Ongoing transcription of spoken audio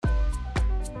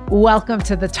Welcome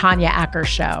to the Tanya Acker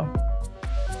Show.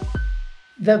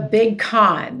 The Big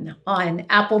Con on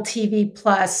Apple TV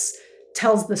Plus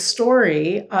tells the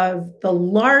story of the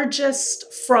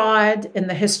largest fraud in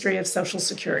the history of Social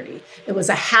Security. It was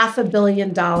a $500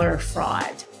 million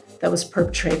fraud that was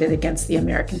perpetrated against the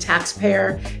American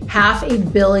taxpayer,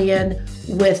 $500 million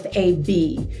with a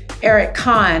B. Eric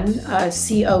Kahn,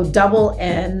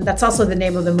 C-O-N-N, that's also the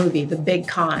name of the movie, The Big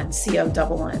Con,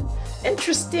 C-O-N-N.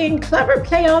 Interesting, clever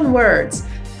play on words.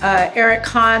 Eric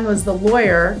Kahn was the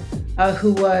lawyer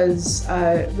who was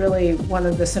really one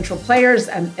of the central players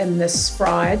in this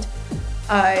fraud.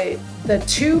 The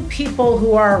two people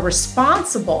who are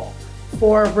responsible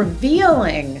for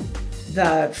revealing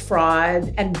the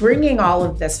fraud and bringing all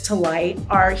of this to light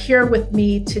are here with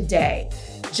me today.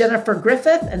 Jennifer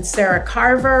Griffith and Sarah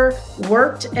Carver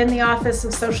worked in the Office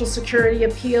of Social Security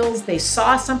Appeals. They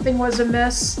saw something was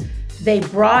amiss. They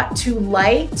brought to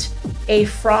light a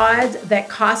fraud that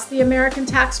cost the American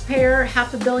taxpayer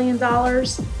 $500 million.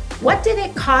 What did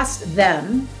it cost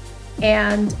them,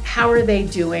 and how are they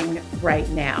doing right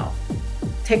now?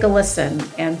 Take a listen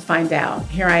and find out.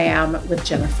 Here I am with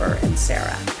Jennifer and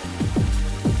Sarah.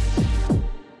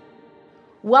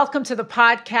 Welcome to the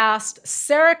podcast,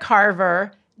 Sarah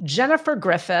Carver, Jennifer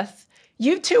Griffith.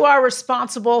 You two are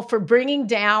responsible for bringing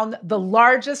down the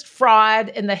largest fraud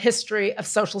in the history of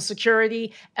Social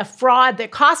Security, a fraud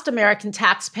that cost American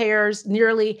taxpayers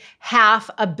nearly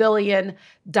 $500 million.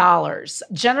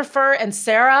 Jennifer and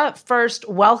Sarah, first,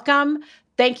 welcome.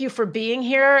 Thank you for being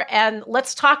here. And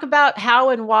let's talk about how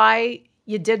and why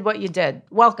you did what you did.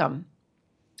 Welcome.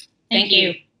 Thank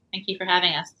you. Thank you for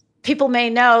having us. People may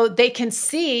know, they can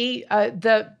see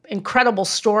the incredible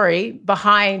story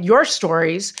behind your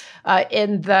stories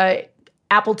in the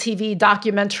Apple TV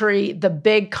documentary, The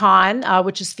Big Con,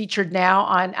 which is featured now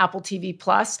on Apple TV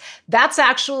Plus. That's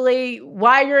actually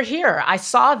why you're here. I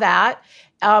saw that.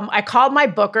 I called my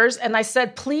bookers and I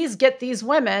said, please get these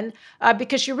women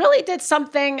because you really did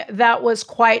something that was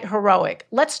quite heroic.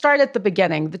 Let's start at the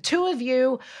beginning. The two of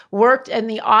you worked in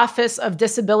the Office of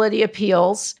Disability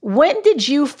Appeals. When did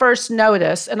you first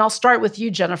notice, and I'll start with you,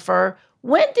 Jennifer,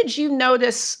 when did you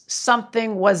notice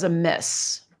something was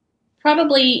amiss?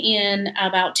 Probably in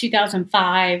about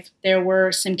 2005, there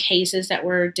were some cases that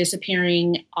were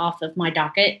disappearing off of my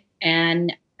docket.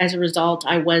 And as a result,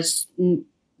 I was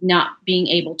not being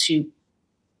able to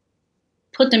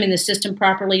put them in the system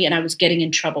properly, and I was getting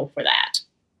in trouble for that.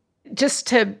 Just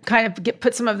to kind of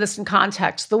put some of this in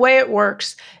context, the way it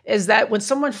works is that when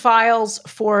someone files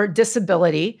for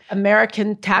disability,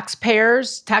 American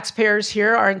taxpayers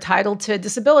here are entitled to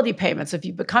disability payments. If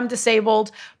you become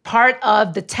disabled, part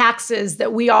of the taxes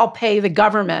that we all pay the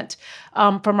government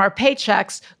from our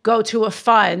paychecks go to a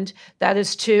fund that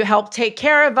is to help take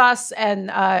care of us and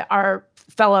our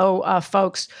fellow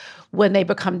folks when they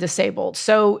become disabled.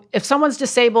 So if someone's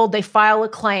disabled, they file a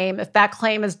claim. If that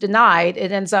claim is denied,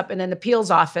 it ends up in an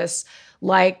appeals office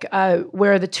like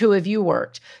where the two of you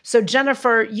worked. So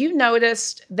Jennifer, you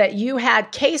noticed that you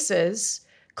had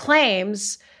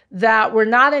claims that were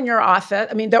not in your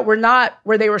office, that were not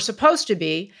where they were supposed to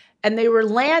be, and they were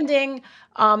landing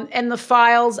in the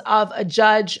files of a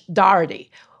Judge Daugherty.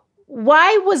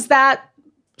 Why was that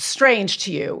strange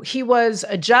to you? He was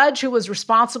a judge who was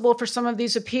responsible for some of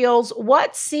these appeals.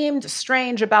 What seemed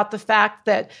strange about the fact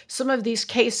that some of these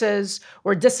cases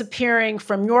were disappearing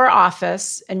from your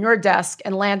office and your desk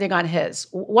and landing on his?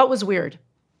 What was weird?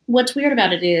 What's weird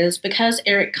about it is because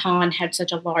Eric Kahn had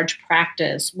such a large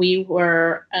practice, we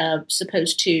were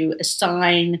supposed to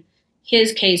assign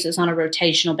his cases on a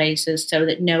rotational basis so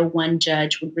that no one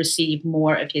judge would receive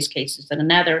more of his cases than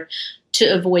another to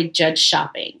avoid judge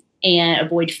shopping and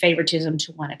avoid favoritism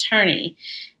to one attorney.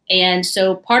 And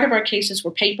so part of our cases were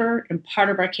paper and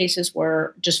part of our cases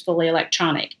were just fully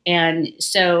electronic. And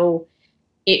so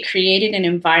it created an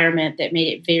environment that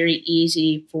made it very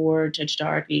easy for Judge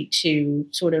Daugherty to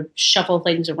sort of shuffle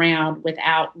things around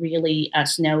without really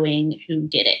us knowing who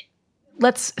did it.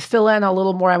 Let's fill in a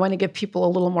little more. I want to give people a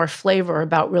little more flavor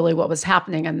about really what was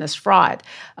happening in this fraud.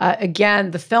 Again,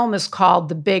 the film is called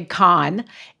The Big Con.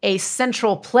 A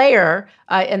central player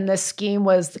in this scheme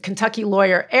was the Kentucky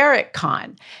lawyer Eric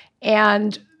Kahn.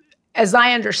 And as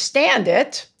I understand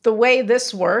it, the way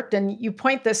this worked, and you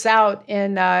point this out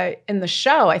in the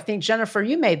show, I think, Jennifer,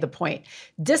 you made the point,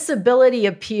 disability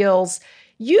appeals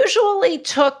usually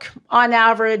took, on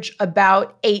average,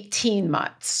 about 18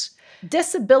 months.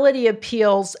 Disability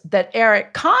appeals that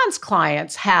Eric Kahn's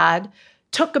clients had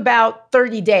took about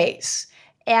 30 days.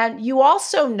 And you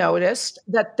also noticed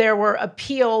that there were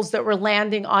appeals that were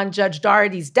landing on Judge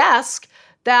Daugherty's desk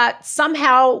that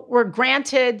somehow were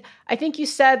granted. I think you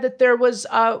said that there was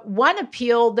one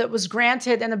appeal that was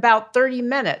granted in about 30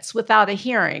 minutes without a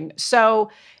hearing. So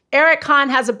Eric Kahn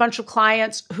has a bunch of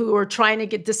clients who are trying to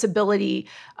get disability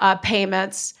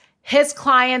payments. His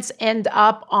clients end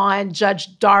up on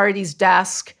Judge Daugherty's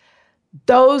desk.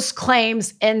 Those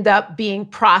claims end up being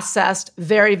processed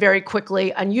very, very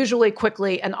quickly, unusually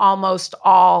quickly, and almost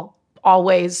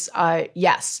always,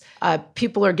 yes.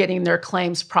 People are getting their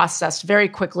claims processed very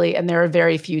quickly, and there are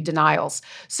very few denials.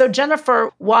 So,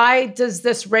 Jennifer, why does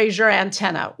this raise your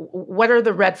antenna? What are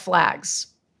the red flags?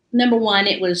 Number one,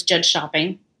 it was judge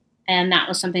shopping, and that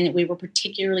was something that we were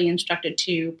particularly instructed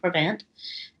to prevent.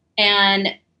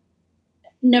 And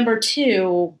number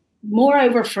two,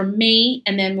 moreover for me,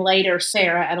 and then later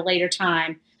Sarah at a later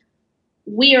time,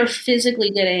 we are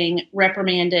physically getting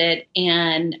reprimanded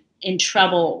and in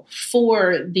trouble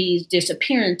for these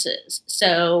disappearances.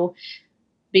 So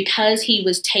because he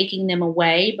was taking them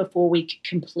away before we could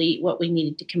complete what we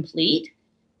needed to complete,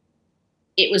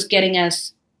 it was getting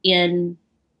us in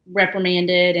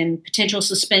reprimanded and potential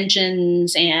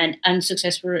suspensions and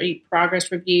unsuccessful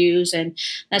progress reviews. And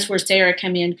that's where Sarah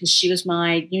came in, because she was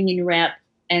my union rep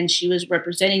and she was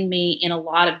representing me in a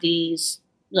lot of these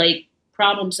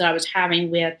problems that I was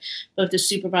having with both the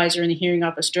supervisor and the hearing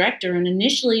office director. And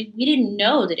initially we didn't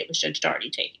know that it was Judge Daugherty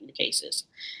taking the cases.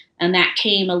 And that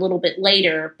came a little bit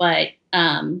later, but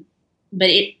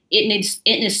it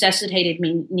necessitated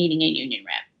me needing a union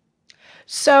rep.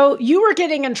 So you were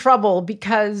getting in trouble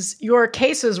because your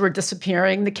cases were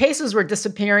disappearing. The cases were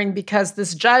disappearing because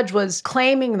this judge was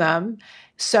claiming them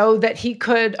so that he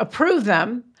could approve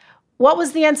them. What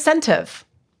was the incentive?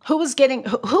 Who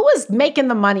was making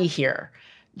the money here,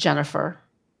 Jennifer?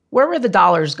 Where were the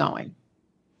dollars going?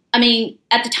 I mean,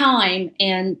 at the time,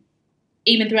 and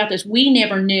even throughout this, we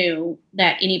never knew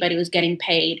that anybody was getting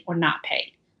paid or not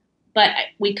paid. But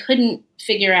we couldn't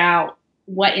figure out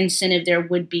what incentive there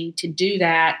would be to do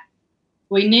that.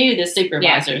 We knew the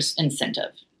supervisor's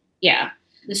incentive. Yeah.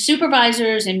 The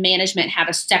supervisors and management have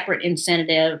a separate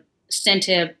incentive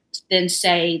than,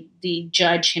 say, the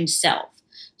judge himself.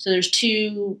 So there's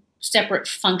three separate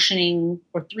functioning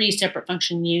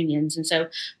unions. And so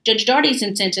Judge Daugherty's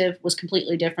incentive was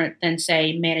completely different than,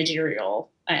 say, managerial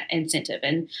incentive.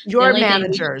 And your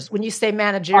managers, when you say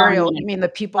managerial, you mean the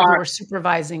people who are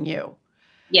supervising you.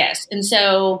 Yes. And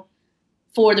so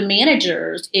for the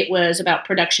managers, it was about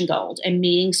production goals and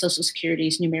meeting Social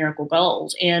Security's numerical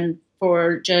goals. And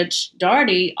for Judge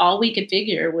Daugherty, all we could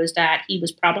figure was that he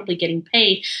was probably getting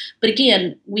paid. But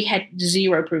again, we had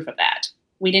zero proof of that.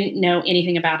 We didn't know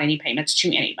anything about any payments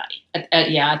to anybody. At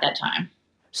that time.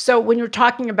 So when you're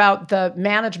talking about the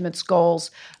management's goals,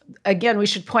 again, we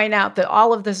should point out that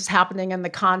all of this is happening in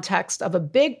the context of a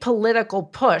big political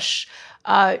push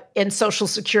in Social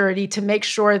Security to make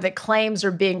sure that claims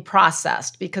are being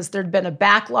processed, because there'd been a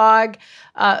backlog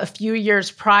a few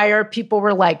years prior. People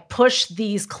were like, push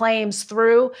these claims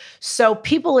through. So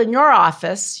people in your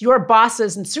office, your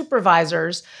bosses and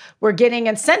supervisors, were getting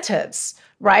incentives,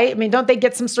 right? I mean, don't they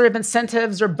get some sort of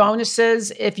incentives or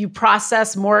bonuses if you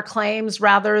process more claims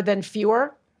rather than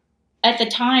fewer? At the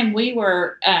time, we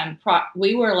were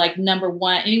like number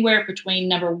one, anywhere between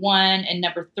number one and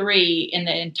number three in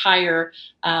the entire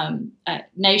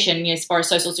nation as far as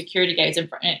Social Security goes,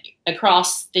 and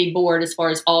across the board as far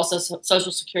as all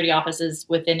Social Security offices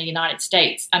within the United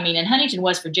States. I mean, in Huntington,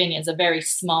 West Virginia is a very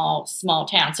small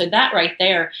town. So that right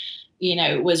there,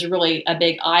 was really a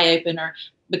big eye opener,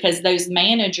 because those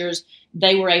managers,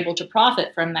 they were able to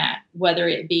profit from that, whether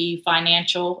it be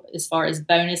financial as far as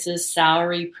bonuses,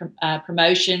 salary,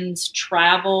 promotions,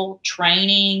 travel,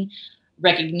 training,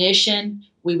 recognition.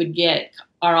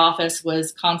 Our office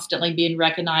was constantly being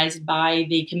recognized by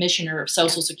the Commissioner of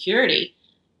Social Security,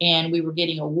 and we were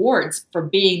getting awards for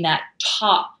being that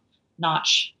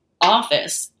top-notch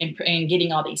office and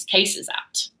getting all these cases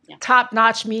out. Yeah.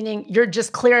 Top-notch meaning you're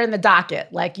just clearing the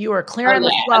docket, like you are clearing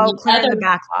the flow, clearing the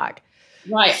backlog.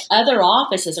 Right. Other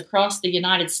offices across the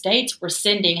United States were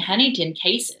sending Huntington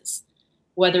cases,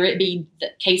 whether it be the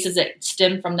cases that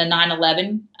stem from the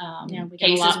 9/11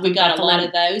 cases. We got a lot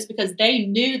of those because they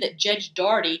knew that Judge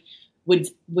Daugherty would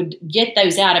get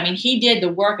those out. I mean, he did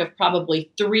the work of probably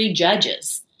 3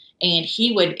 judges, and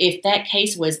he would, if that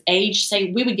case was aged,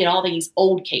 say, we would get all these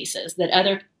old cases that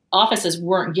other offices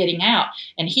weren't getting out,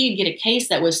 and he'd get a case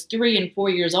that was 3 and 4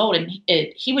 years old, and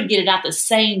he would get it out the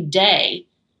same day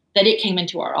that it came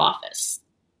into our office.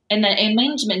 And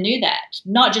management knew that,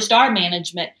 not just our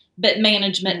management, but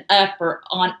management up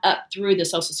through the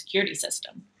Social Security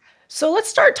system. So let's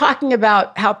start talking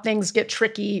about how things get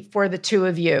tricky for the two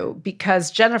of you,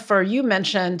 because Jennifer, you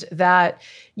mentioned that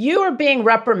you are being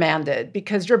reprimanded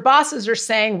because your bosses are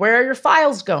saying, where are your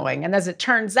files going? And as it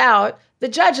turns out, the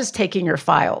judge is taking your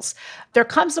files. There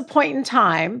comes a point in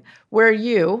time where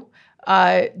you,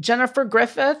 Jennifer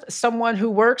Griffith, someone who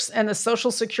works in the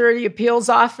Social Security Appeals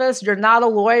Office, you're not a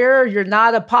lawyer, you're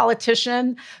not a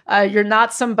politician, you're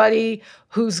not somebody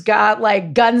who's got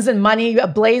like guns and money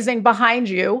blazing behind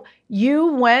you. You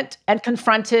went and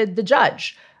confronted the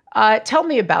judge. Tell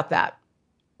me about that.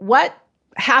 What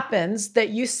happens that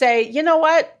you say, you know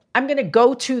what, I'm going to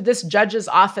go to this judge's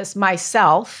office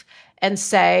myself and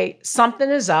say something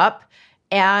is up,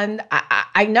 and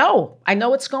I know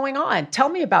what's going on. Tell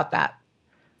me about that.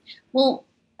 Well,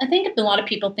 I think a lot of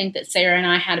people think that Sarah and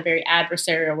I had a very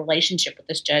adversarial relationship with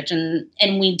this judge, and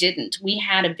we didn't. We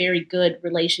had a very good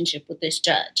relationship with this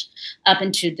judge up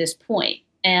until this point.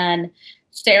 And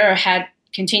Sarah had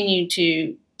continued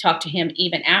to talk to him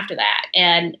even after that.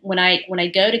 And when I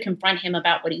go to confront him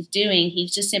about what he's doing, he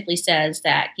just simply says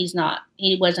that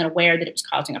he wasn't aware that it was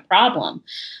causing a problem.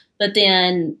 But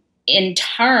then in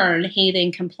turn, he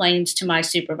then complains to my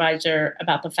supervisor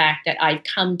about the fact that I've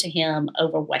come to him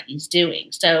over what he's doing.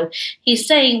 So he's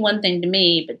saying one thing to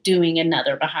me, but doing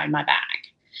another behind my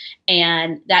back.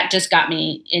 And that just got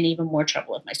me in even more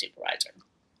trouble with my supervisor.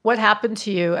 What happened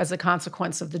to you as a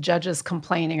consequence of the judges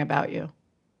complaining about you?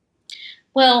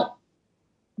 Well,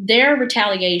 their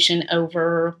retaliation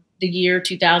over the year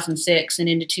 2006 and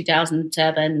into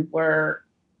 2007 were,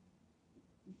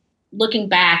 looking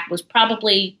back, was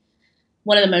probably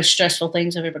one of the most stressful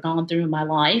things I've ever gone through in my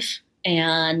life.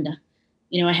 And,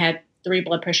 I had 3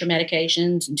 blood pressure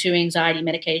medications and 2 anxiety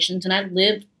medications, and I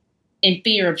lived in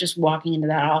fear of just walking into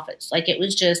that office. Like, it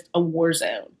was just a war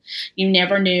zone. You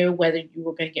never knew whether you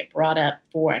were going to get brought up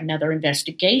for another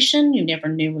investigation. You never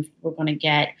knew if you were going to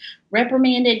get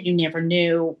reprimanded. You never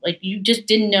knew, you just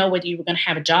didn't know whether you were going to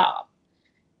have a job.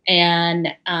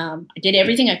 And I did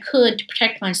everything I could to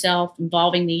protect myself,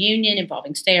 involving the union,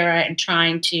 involving Sarah, and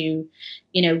trying to,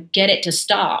 get it to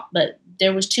stop. But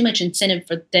there was too much incentive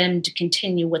for them to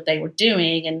continue what they were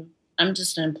doing. And I'm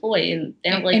just an employee, and they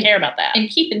don't really care about that. And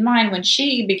keep in mind, when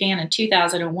she began in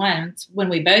 2001, when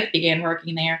we both began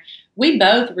working there, we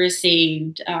both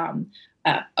received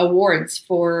awards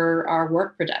for our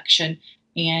work production.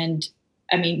 And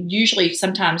usually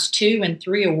sometimes 2 and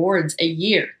 3 awards a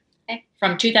year.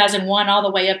 From 2001 all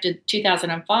the way up to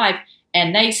 2005,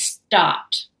 and they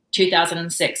stopped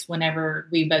 2006 whenever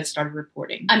we both started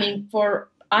reporting.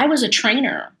 I was a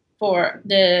trainer for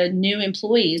the new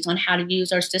employees on how to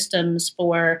use our systems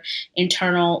for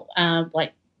internal,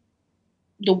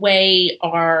 the way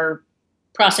our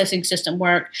processing system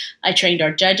worked. I trained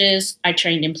our judges, I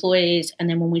trained employees, and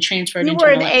then when we transferred, you were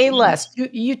an A-list.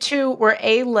 You two were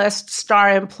A-list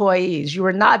star employees. You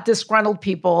were not disgruntled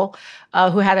people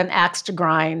who had an axe to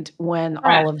grind when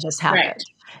all of this happened. Right.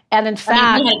 And in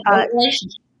fact, we had a great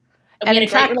relationship.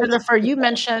 Jennifer, you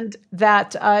mentioned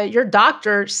that your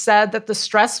doctor said that the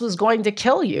stress was going to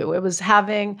kill you. It was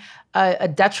having a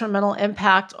detrimental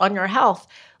impact on your health.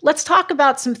 Let's talk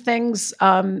about some things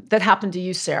that happened to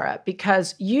you, Sarah,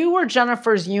 because you were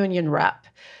Jennifer's union rep.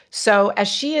 So as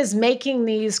she is making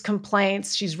these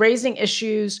complaints, she's raising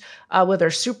issues with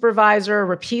her supervisor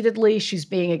repeatedly. She's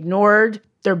being ignored.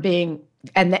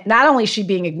 And not only is she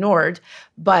being ignored,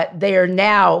 but they are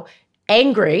now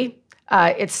angry,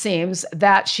 it seems,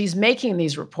 that she's making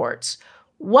these reports.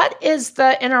 What is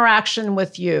the interaction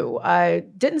with you?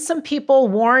 Didn't some people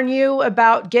warn you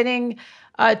about getting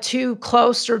too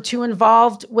close or too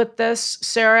involved with this,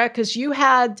 Sarah? Because you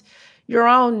had your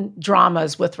own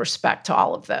dramas with respect to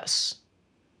all of this.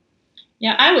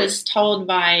 Yeah, I was told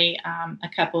by a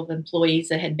couple of employees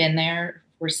that had been there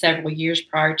for several years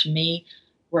prior to me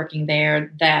working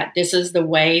there that this is the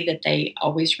way that they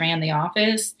always ran the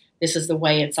office. This is the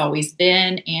way it's always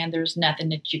been, and there's nothing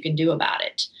that you can do about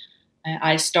it.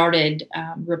 I started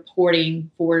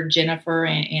reporting for Jennifer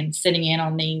and sitting in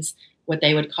on these, what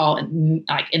they would call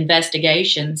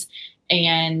investigations.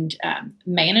 And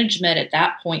management at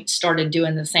that point started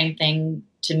doing the same thing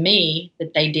to me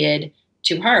that they did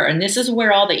to her. And this is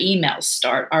where all the emails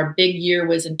start. Our big year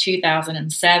was in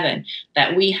 2007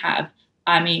 that we have.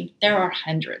 There are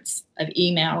hundreds of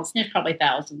emails. There's probably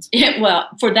thousands. Well,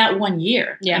 for that one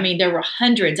year. Yeah. There were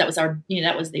hundreds. That was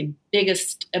that was the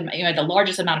biggest, the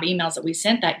largest amount of emails that we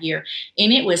sent that year.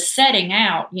 And it was setting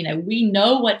out, we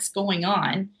know what's going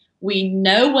on. We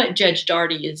know what Judge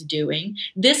Daugherty is doing.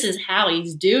 This is how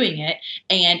he's doing it.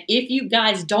 And if you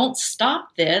guys don't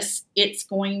stop this, it's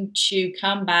going to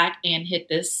come back and hit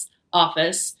this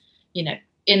office,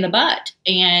 in the butt.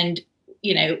 And,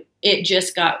 we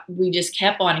just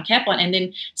kept on and kept on. And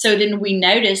then we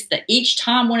noticed that each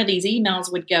time one of these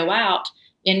emails would go out,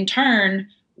 in turn,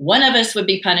 one of us would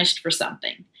be punished for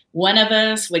something. One of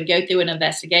us would go through an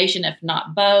investigation, if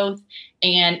not both.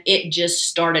 And it just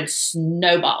started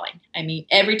snowballing. I mean,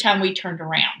 every time we turned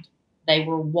around, they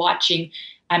were watching.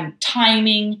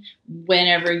 Timing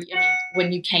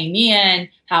when you came in,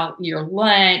 how your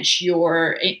lunch,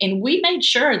 and we made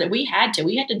sure that we had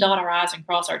to dot our I's and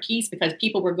cross our T's, because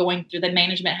people were going through, the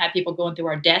management had people going through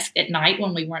our desk at night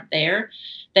when we weren't there.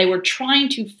 They were trying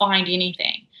to find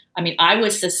anything. I mean, I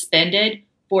was suspended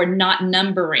for not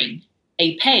numbering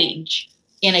a page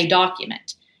in a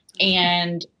document.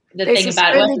 And they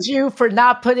suspended you for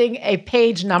not putting a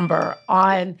page number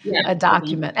on a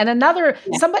document. And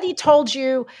somebody told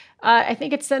you, I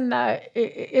think it's in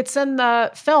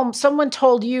the film, someone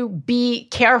told you, be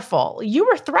careful. You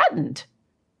were threatened.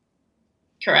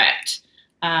 Correct.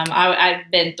 I've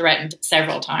been threatened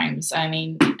several times. I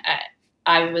mean,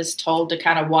 I was told to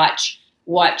kind of watch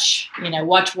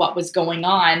what was going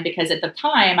on, because at the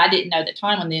time, I didn't know at the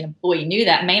time when the employee knew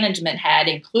that management had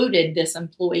included this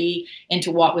employee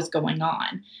into what was going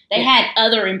on. They had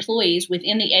other employees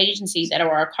within the agency that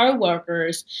are our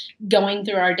coworkers going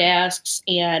through our desks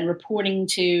and reporting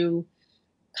to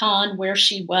Con where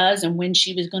she was and when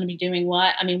she was going to be doing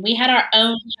what. I mean, we had our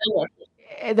own coworkers.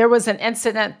 There was an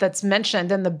incident that's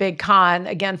mentioned in The Big Con.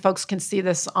 Again, folks can see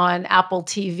this on Apple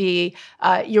TV.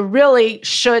 You really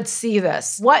should see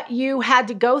this. What you had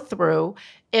to go through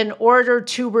in order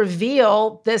to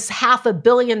reveal this $500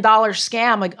 million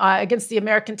scam against the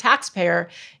American taxpayer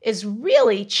is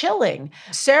really chilling.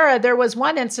 Sarah, there was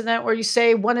one incident where you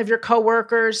say one of your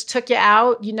coworkers took you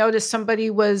out. You noticed somebody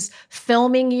was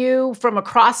filming you from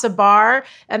across a bar,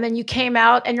 and then you came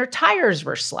out and your tires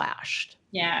were slashed.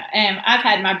 Yeah, I've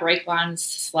had my brake lines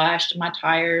slashed, my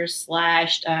tires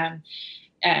slashed.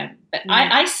 But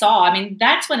I saw, I mean,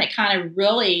 that's when it kind of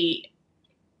really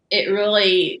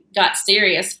got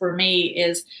serious for me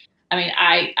is, I mean,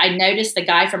 I noticed the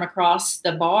guy from across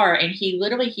the bar, and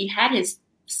he had his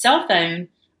cell phone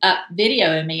up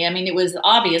videoing me. I mean, it was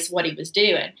obvious what he was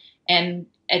doing. And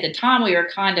at the time we were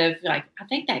kind of like, I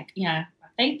think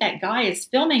that guy is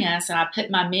filming us. And I put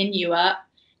my menu up,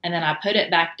 and then I put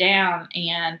it back down,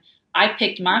 and I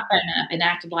picked my phone up and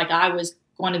acted like I was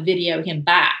going to video him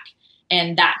back.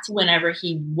 And that's whenever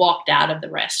he walked out of the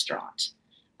restaurant.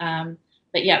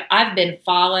 But yeah, I've been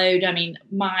followed. I mean,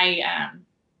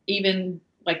 even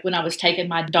like when I was taking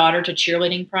my daughter to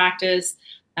cheerleading practice,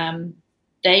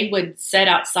 they would sit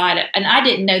outside it. And I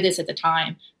didn't know this at the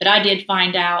time, but I did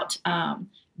find out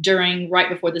right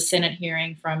before the Senate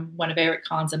hearing from one of Eric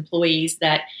Kahn's employees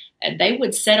that they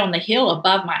would sit on the hill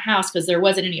above my house, because there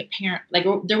wasn't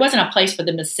there wasn't a place for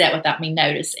them to sit without me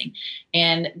noticing.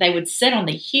 And they would sit on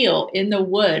the hill in the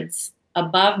woods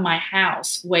above my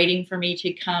house, waiting for me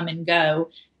to come and go,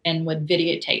 and would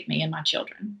videotape me and my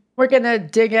children. We're going to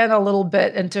dig in a little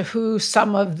bit into who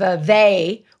some of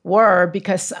they were,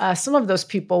 because some of those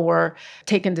people were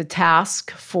taken to task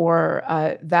for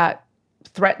that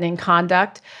threatening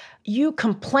conduct. You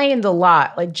complained a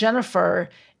lot, like Jennifer.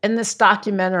 In this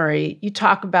documentary, you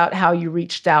talk about how you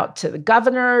reached out to the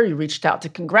governor, you reached out to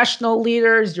congressional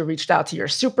leaders, you reached out to your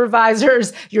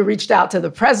supervisors, you reached out to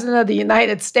the president of the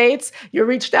United States, you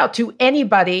reached out to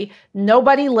anybody.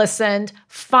 Nobody listened.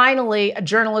 Finally, a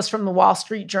journalist from the Wall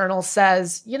Street Journal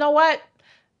says, you know what?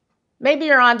 Maybe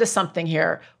you're onto something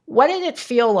here. What did it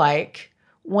feel like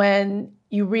when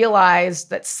you realized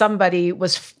that somebody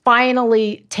was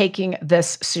finally taking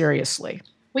this seriously?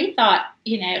 We thought,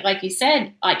 like you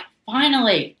said, like,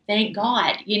 finally, thank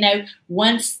God,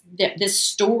 once this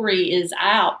story is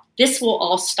out, this will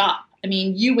all stop. I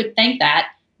mean, you would think that,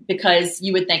 because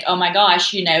you would think, oh my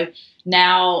gosh,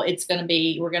 now we're going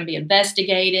to be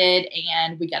investigated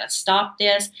and we got to stop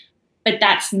this. But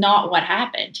that's not what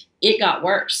happened. It got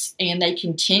worse, and they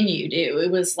continued. It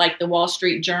was like the Wall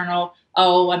Street Journal.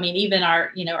 Oh, I mean, even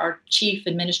our chief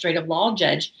administrative law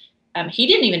judge, he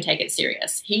didn't even take it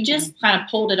serious. He just kind of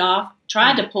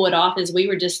tried to pull it off as we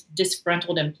were just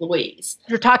disgruntled employees.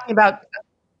 You're talking about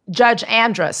Judge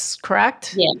Andrus,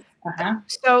 correct? Yes. Uh-huh.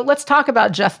 So let's talk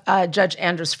about Judge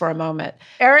Andrus for a moment.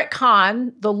 Eric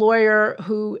Kahn, the lawyer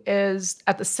who is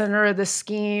at the center of the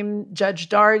scheme, Judge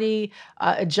Daugherty,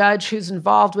 a judge who's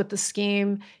involved with the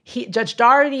scheme. Judge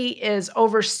Daugherty is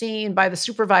overseen by the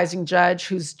supervising judge,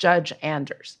 who's Judge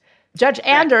Andrus. Judge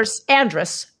Andrus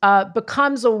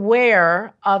becomes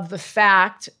aware of the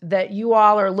fact that you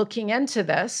all are looking into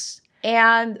this,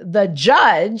 and the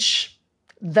judge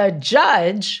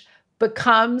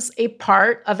becomes a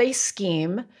part of a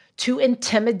scheme to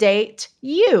intimidate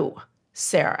you,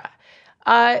 Sarah.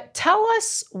 Tell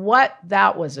us what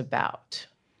that was about.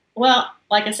 Well,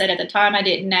 like I said, at the time, I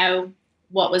didn't know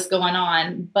what was going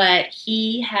on, but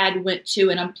he had went to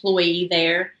an employee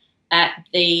there at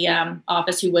the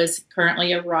office who was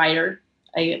currently a writer,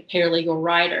 a paralegal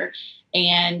writer,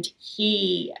 and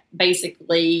he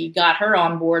basically got her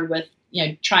on board with,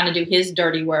 trying to do his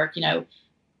dirty work.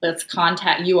 Let's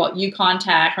contact you. You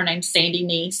contact, her name's Sandy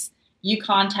Neese. You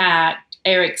contact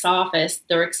Eric's office.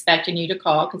 They're expecting you to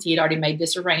call because he had already made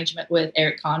this arrangement with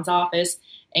Eric Kahn's office,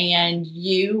 and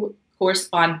you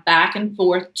correspond back and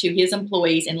forth to his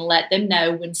employees and let them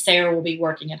know when Sarah will be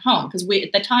working at home. Because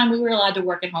at the time we were allowed to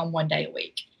work at home 1 day a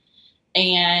week,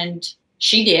 and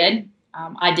she did.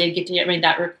 I did get to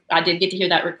hear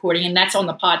that recording, and that's on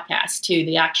the podcast too.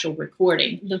 The actual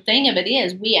recording. The thing of it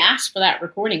is, we asked for that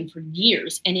recording for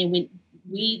years, and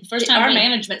our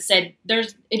management said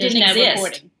it didn't exist.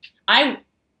 Recording. I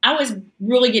was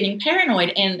really getting paranoid,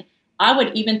 and I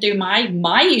would, even through my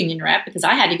union rep, because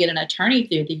I had to get an attorney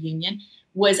through the union,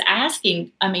 was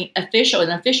asking,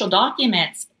 official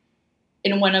documents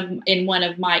in one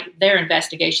of their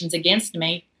investigations against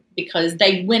me, because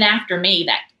they went after me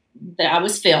that I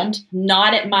was filmed,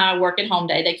 not at my work at home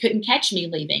day. They couldn't catch me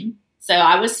leaving. So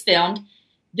I was filmed.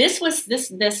 This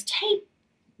tape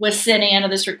was sent in, or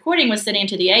this recording was sent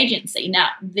into the agency. Now,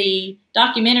 the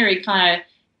documentary kind of,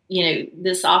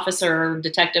 this officer,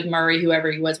 Detective Murray,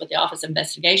 whoever he was with the Office of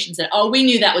Investigation, said, "Oh, we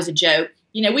knew that was a joke.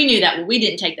 We knew that. We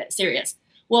didn't take that serious."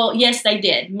 Well, yes, they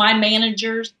did. My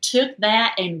managers took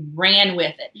that and ran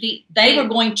with it. They were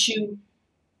going to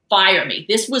fire me.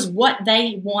 This was what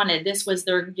they wanted. This was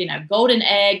their, golden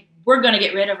egg. We're going to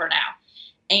get rid of her now.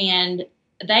 And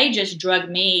they just drug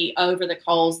me over the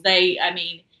coals. They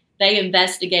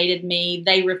investigated me.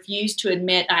 They refused to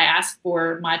admit.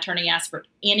 My attorney asked for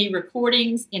any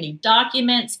recordings, any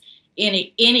documents,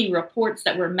 any reports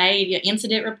that were made,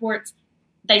 incident reports.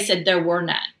 They said there were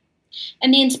none.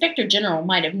 And the Inspector General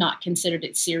might have not considered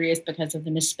it serious because of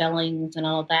the misspellings and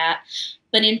all of that.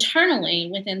 But internally,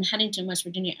 within Huntington, West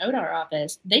Virginia ODAR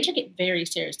office, they took it very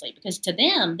seriously, because to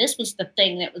them, this was the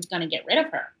thing that was going to get rid of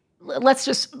her. Let's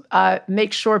just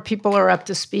make sure people are up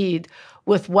to speed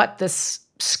with what this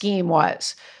scheme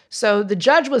was. So the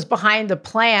judge was behind a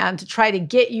plan to try to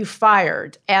get you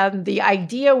fired. And the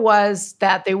idea was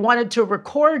that they wanted to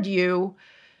record you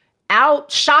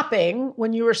out shopping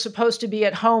when you were supposed to be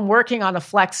at home working on a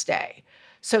flex day.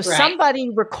 So somebody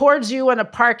records you in a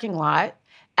parking lot.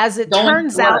 As it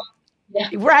turns out,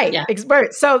 right.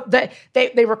 So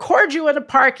they record you in a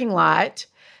parking lot.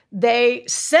 They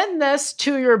send this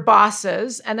to your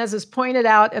bosses. And as is pointed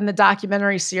out in the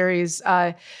documentary series,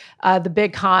 The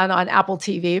Big Con on Apple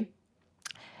TV,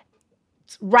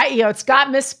 right, it's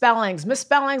got misspellings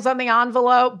on the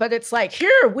envelope, but it's like,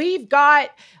 here, we've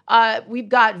got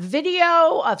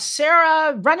video of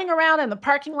Sarah running around in the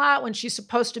parking lot when she's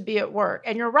supposed to be at work.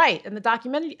 And you're right, in the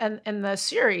documentary and in the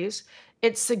series,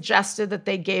 it suggested that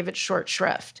they gave it short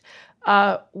shrift.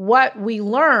 What we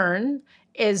learn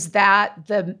is that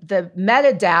the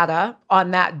metadata on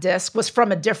that disk was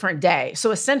from a different day. So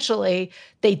essentially,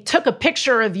 they took a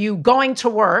picture of you going to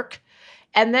work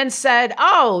and then said,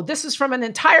 "Oh, this is from an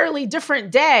entirely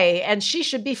different day, and she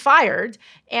should be fired."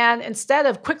 And instead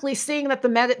of quickly seeing that the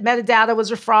metadata was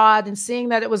a fraud and seeing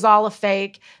that it was all a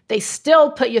fake, they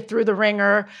still put you through the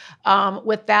ringer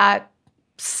with that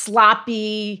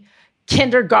sloppy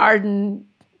kindergarten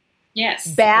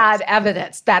bad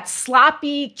evidence. That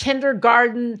sloppy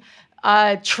kindergarten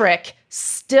trick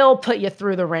still put you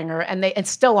through the ringer, and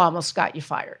still almost got you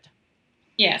fired.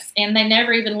 Yes, and they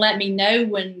never even let me know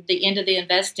when the end of the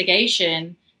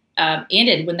investigation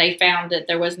ended, when they found that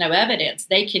there was no evidence.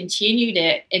 They continued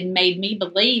it and made me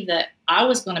believe that I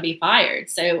was going to be fired.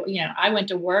 So, I went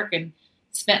to work and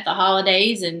spent the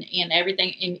holidays and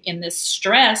everything in this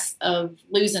stress of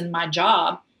losing my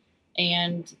job.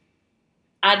 And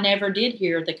I never did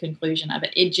hear the conclusion of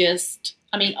it. It just,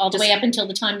 all the way up until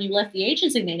the time you left the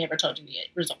agency, they never told you the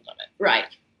result of it. Right.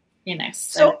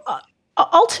 So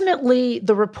ultimately,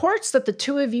 the reports that the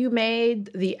two of you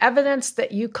made, the evidence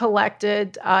that you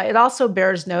collected, it also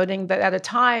bears noting that at a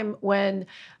time when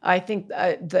I think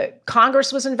the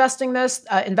Congress was investigating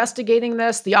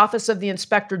this, the Office of the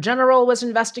Inspector General was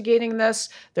investigating this,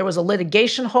 there was a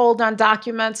litigation hold on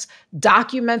documents.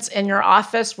 Documents in your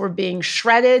office were being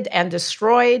shredded and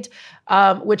destroyed,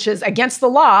 which is against the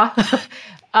law.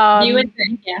 You would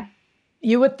think, yeah.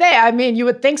 You would think. You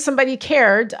would think somebody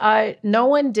cared. No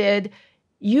one did.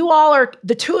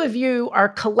 the two of you are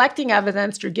collecting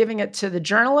evidence. You're giving it to the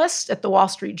journalists at the Wall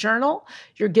Street Journal.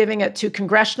 You're giving it to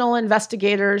congressional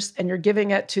investigators, and you're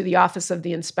giving it to the Office of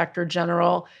the Inspector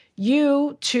General.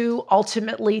 You to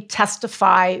ultimately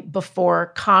testify before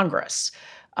Congress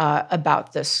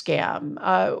about this scam.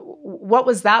 What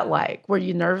was that like? Were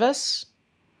you nervous?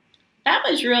 That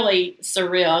was really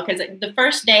surreal because the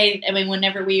first day,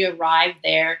 whenever we arrived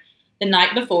there, the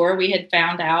night before, we had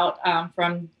found out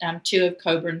from two of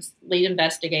Coburn's lead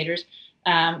investigators,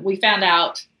 we found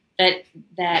out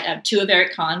that two of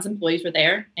Eric Kahn's employees were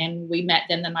there, and we met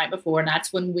them the night before, and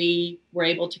that's when we were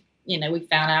able to, we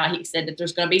found out. He said that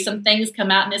there's going to be some things come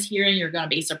out in this hearing. You're going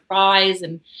to be surprised,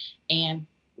 and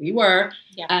we were.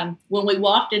 Yeah. When we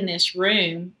walked in this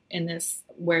room,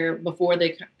 where before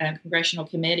the congressional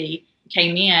committee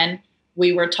came in,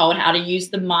 we were told how to use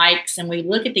the mics, and we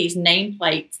look at these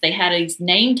nameplates. They had these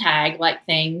name tag like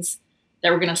things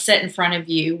that were going to sit in front of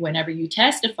you whenever you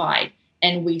testified.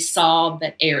 And we saw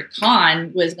that Eric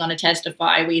Kahn was going to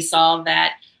testify. We saw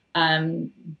that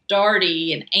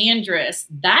Darty and Andrus.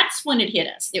 That's when it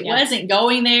hit us. It wasn't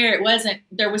going there.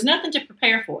 There was nothing to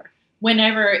prepare for.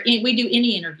 Whenever we do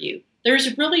any interview,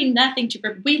 there's really nothing to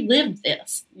prepare. We lived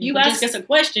this. You ask us a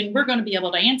question, we're going to be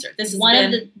able to answer. This is one of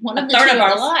the third of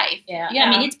our life. Yeah.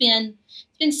 It's been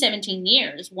 17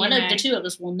 years. One of the two of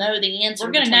us will know the answer.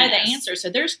 We're going to know the answer.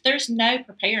 So there's no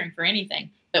preparing for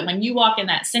anything. But when you walk in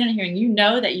that Senate hearing, you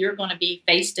know that you're going to be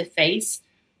face to face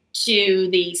to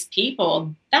these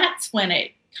people. That's when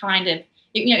it kind of,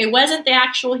 it wasn't the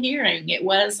actual hearing. It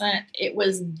was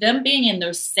them being in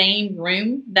the same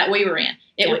room that we were in.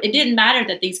 It didn't matter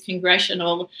that these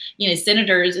congressional,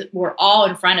 senators were all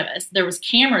in front of us. There was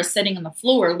cameras sitting on the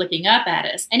floor looking up at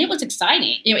us, and it was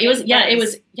exciting. It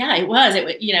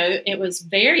was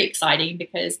very exciting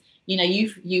because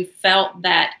you felt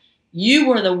that you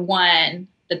were the one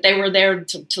that they were there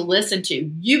to listen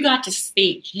to. You got to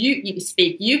speak. You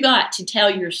speak. You got to tell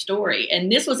your story,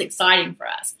 and this was exciting for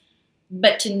us.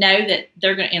 But to know that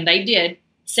they're going to, and they did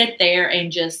sit there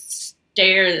and just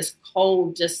stare this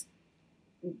cold,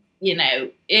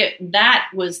 that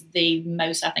was the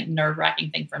most, I think,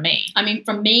 nerve-wracking thing for me.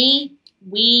 For me,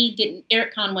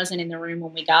 Eric Kahn wasn't in the room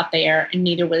when we got there, and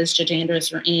neither was Judge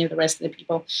Andrus or any of the rest of the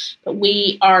people. But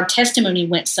our testimony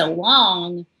went so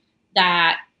long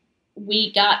that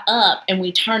we got up and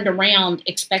we turned around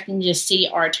expecting to see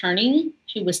our attorney,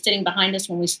 who was sitting behind us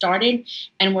when we started,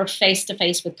 and we're face to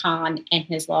face with Kahn and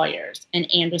his lawyers, and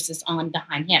Andrus is on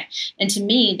behind him. And to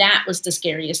me, that was the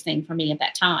scariest thing for me at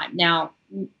that time. Now,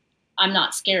 I'm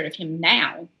not scared of him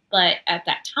now, but at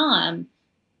that time,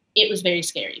 it was very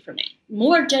scary for me.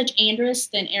 More Judge Andrus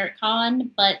than Eric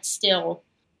Kahn, but still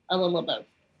a little of both.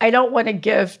 I don't want to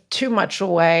give too much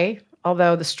away,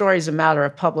 although the story is a matter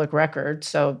of public record,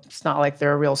 so it's not like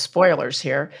there are real spoilers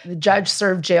here. The judge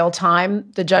served jail time,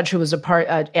 the judge who was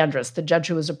Andrus, the judge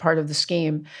who was a part of the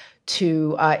scheme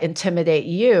to intimidate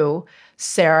you,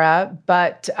 Sarah,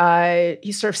 but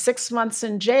he served 6 months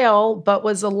in jail, but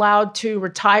was allowed to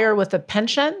retire with a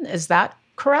pension. Is that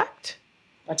correct?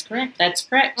 That's correct.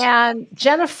 And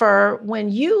Jennifer, when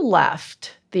you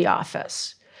left the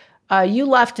office, you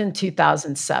left in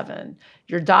 2007.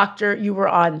 You were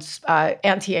on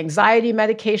anti-anxiety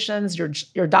medications.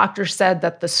 Your doctor said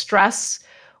that the stress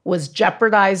was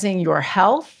jeopardizing your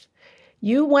health.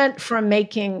 You went from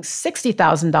making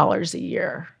 $60,000 a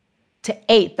year to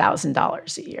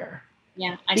 $8,000 a year.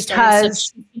 Yeah,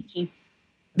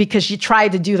 because you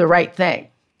tried to do the right thing.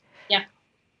 Yeah.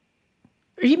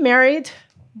 Are you married?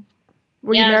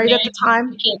 Were you married at the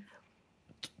time?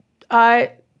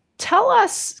 Tell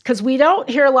us, because we don't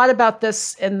hear a lot about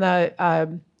this in the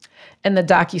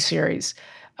docuseries,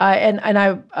 and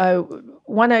I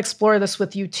want to explore this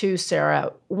with you too,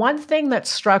 Sarah. One thing that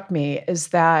struck me is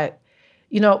that,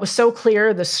 it was so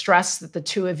clear the stress that the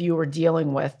two of you were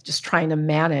dealing with, just trying to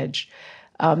manage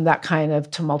that kind of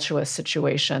tumultuous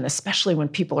situation, especially when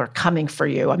people are coming for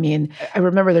you. I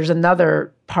remember there's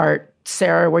another part,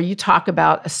 Sarah, where you talk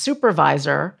about a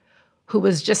supervisor who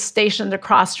was just stationed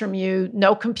across from you,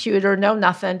 no computer, no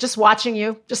nothing, just watching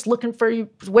you, just looking for you,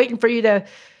 waiting for you to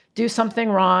do something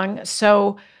wrong.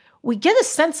 So we get a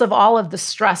sense of all of the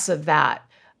stress of that.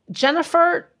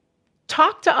 Jennifer,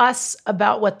 talk to us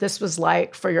about what this was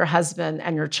like for your husband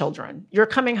and your children. You're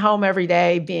coming home every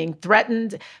day being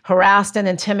threatened, harassed, and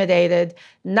intimidated,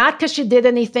 not because you did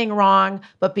anything wrong,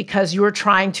 but because you were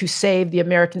trying to save the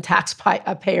American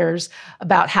taxpayers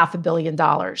about $500 million.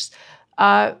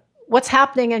 What's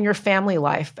happening in your family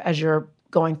life as you're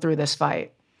going through this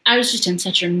fight? I was just in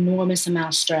such an enormous amount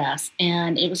of stress,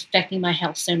 and it was affecting my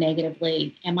health so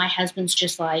negatively. And my husband's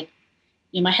just like,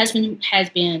 My husband has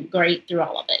been great through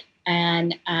all of it.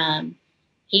 And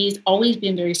he's always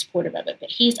been very supportive of it. But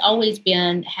he's always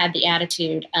had the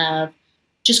attitude of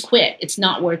just quit. It's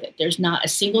not worth it. There's not a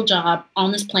single job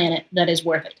on this planet that is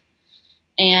worth it.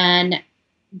 And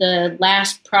the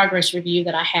last progress review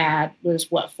that I had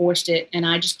was what forced it. And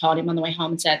I just called him on the way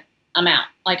home and said, I'm out.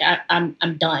 Like,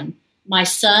 I'm done. My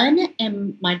son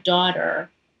and my daughter,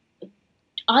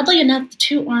 oddly enough, the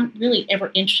two aren't really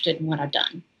ever interested in what I've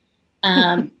done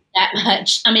that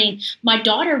much. I mean, my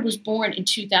daughter was born in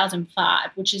 2005,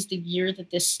 which is the year that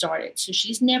this started. So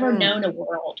she's never known a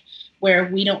world where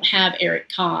we don't have Eric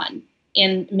Kahn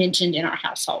mentioned in our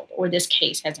household, or this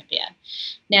case hasn't been.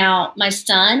 Now, my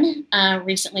son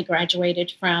recently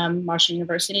graduated from Marshall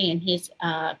University, and his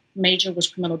major was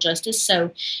criminal justice.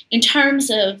 So in terms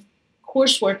of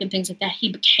coursework and things like that,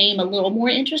 he became a little more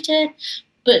interested.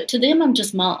 But to them, I'm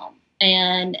just mom.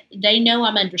 And they know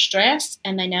I'm under stress,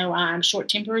 and they know I'm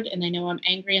short-tempered, and they know I'm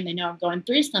angry, and they know I'm going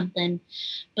through something.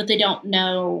 But they don't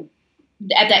know,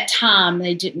 at that time,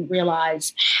 they didn't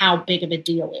realize how big of a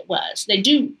deal it was. They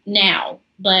do now,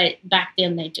 but back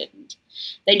then they didn't.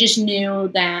 They just knew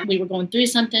that we were going through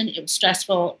something. It was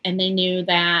stressful, and they knew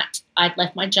that I'd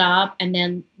left my job. And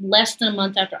then less than a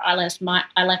month after I left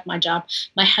my job,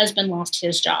 my husband lost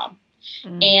his job.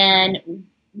 And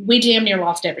we damn near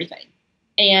lost everything.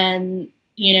 And,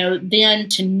 then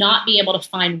to not be able to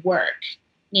find work,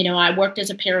 I worked as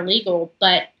a paralegal,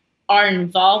 but our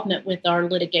involvement with our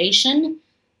litigation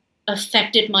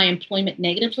affected my employment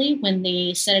negatively when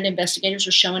the Senate investigators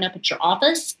are showing up at your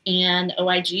office and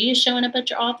OIG is showing up at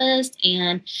your office.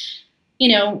 And,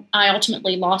 I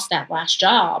ultimately lost that last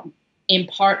job in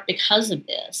part because of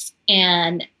this.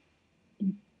 And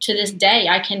to this day,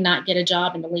 I cannot get a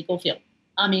job in the legal field.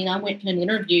 I mean, I went to an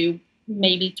interview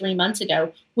maybe 3 months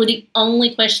ago where the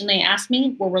only question they asked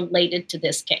me were related to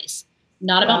this case.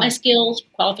 Not about my skills,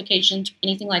 qualifications,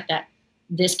 anything like that.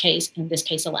 This case and this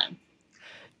case alone.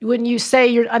 When you say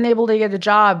you're unable to get a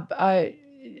job,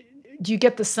 do you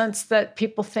get the sense that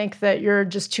people think that you're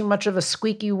just too much of a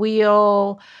squeaky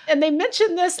wheel? And they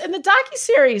mentioned this in the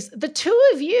docuseries. The two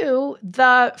of you,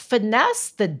 the finesse,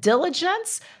 the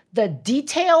diligence, the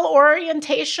detail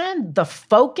orientation, the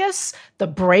focus, the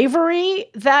bravery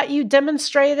that you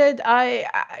demonstrated. A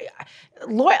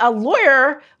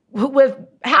lawyer with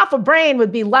half a brain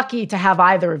would be lucky to have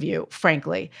either of you,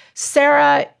 frankly.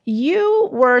 Sarah, you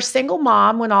were a single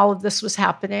mom when all of this was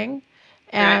happening,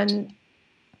 and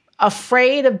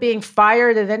afraid of being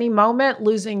fired at any moment,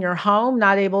 losing your home,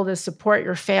 not able to support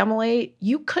your family.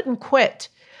 You couldn't quit.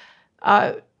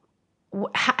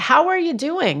 How are you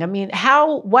doing? I mean,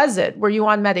 how was it? Were you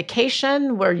on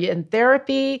medication? Were you in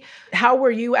therapy? How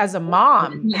were you as a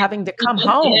mom having to come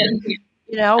home?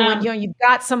 When you've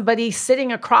got somebody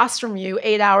sitting across from you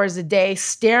 8 hours a day,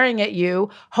 staring at you,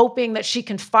 hoping that she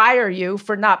can fire you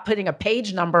for not putting a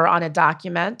page number on a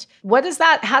document. How does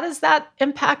that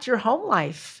impact your home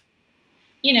life?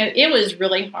 It was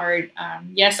really hard.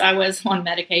 Yes, I was on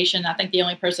medication. I think the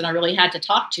only person I really had to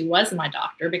talk to was my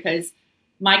doctor, because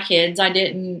my kids, I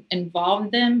didn't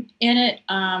involve them in it.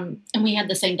 And we had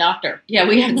the same doctor. Yeah,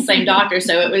 we had the same doctor.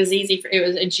 So it was easy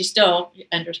and she still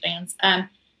understands.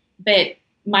 But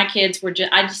my kids were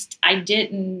I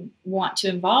didn't want to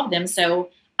involve them. So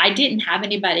I didn't have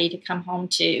anybody to come home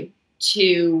to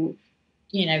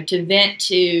vent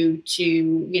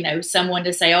to, someone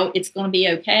to say, oh, it's going to be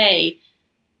okay.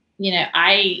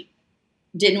 I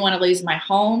didn't want to lose my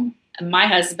home. My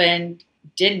husband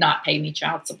did not pay me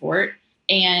child support,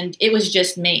 and it was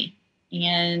just me.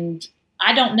 And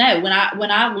I don't know, when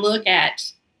I look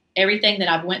at everything that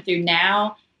I've went through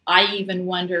now, I even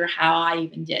wonder how I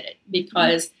even did it,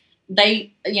 because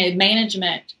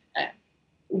management,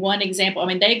 one example, I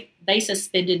mean, they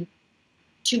suspended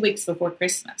 2 weeks before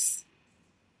Christmas.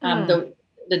 The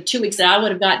 2 weeks that I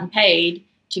would have gotten paid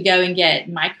to go and get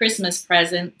my Christmas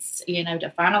presents,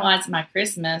 to finalize my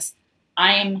Christmas,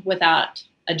 I am without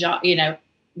a job,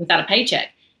 without a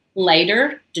paycheck.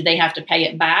 Later, did they have to pay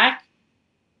it back?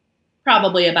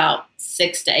 Probably about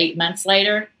 6 to 8 months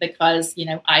later, because,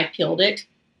 I appealed it.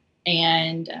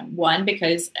 And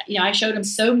because, I showed them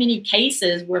so many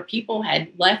cases where people had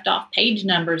left off page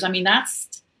numbers. I mean,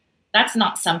 that's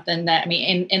not something that,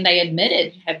 and they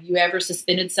admitted, have you ever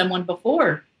suspended someone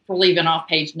before for leaving off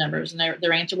page numbers? And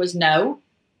their answer was no,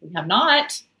 we have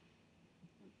not.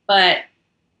 But,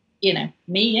 me,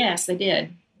 yes, they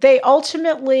did. They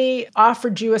ultimately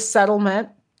offered you a settlement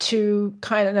to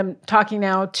I'm talking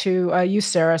now to you,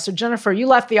 Sarah. So Jennifer, you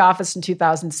left the office in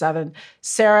 2007.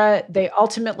 Sarah, they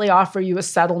ultimately offer you a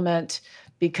settlement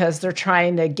because they're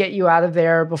trying to get you out of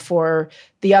there before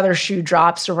the other shoe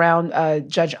drops around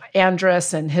Judge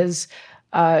Andrus and his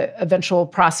eventual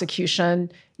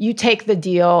prosecution. You take the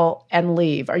deal and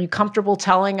leave. Are you comfortable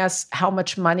telling us how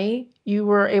much money you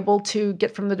were able to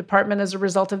get from the department as a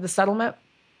result of the settlement?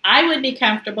 I would be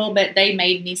comfortable, but they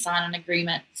made me sign an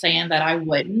agreement saying that I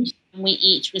wouldn't. We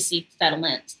each received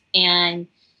settlements, and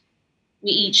we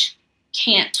each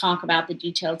can't talk about the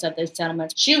details of those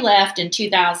settlements. She left in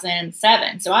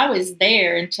 2007, so I was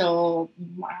there until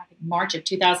March of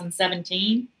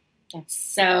 2017.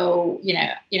 So,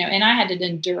 and I had to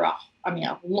endure a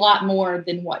lot more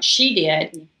than what she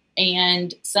did. Mm-hmm.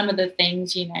 And some of the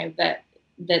things,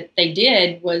 that they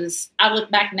did was, I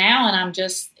look back now and I'm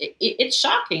just, it's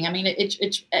shocking. I mean,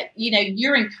 it's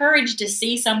you're encouraged to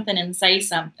see something and say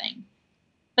something,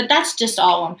 but that's just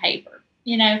all on paper.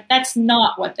 That's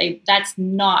not what they mean.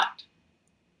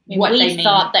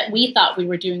 We thought we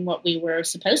were doing what we were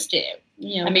supposed to.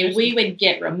 We would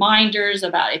get reminders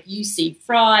about if you see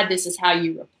fraud, this is how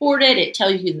you report it. It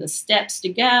tells you the steps to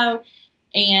go.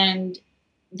 And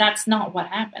that's not what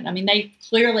happened. They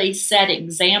clearly set an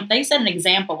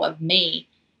example of me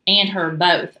and her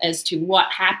both as to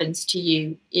what happens to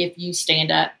you if you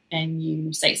stand up and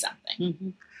you say something. Mm-hmm.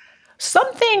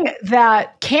 Something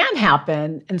that can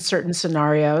happen in certain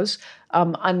scenarios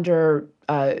under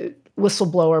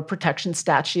whistleblower protection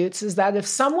statutes is that if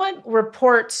someone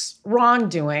reports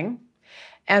wrongdoing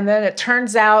and then it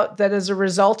turns out that as a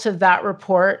result of that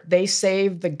report, they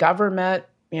saved the government,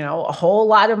 a whole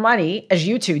lot of money, as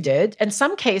you two did, in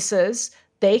some cases,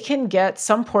 they can get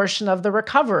some portion of the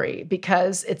recovery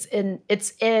because it's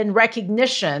in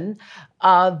recognition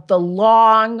of the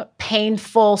long,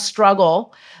 painful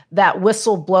struggle that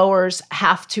whistleblowers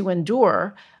have to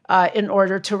endure in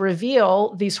order to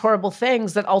reveal these horrible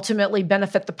things that ultimately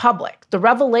benefit the public. The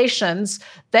revelations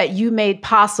that you made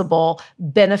possible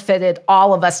benefited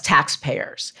all of us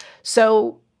taxpayers.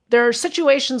 So there are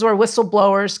situations where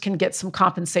whistleblowers can get some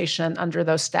compensation under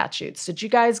those statutes. Did you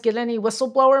guys get any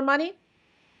whistleblower money?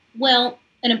 Well,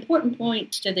 an important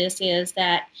point to this is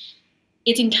that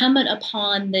it's incumbent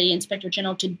upon the Inspector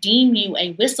General to deem you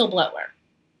a whistleblower.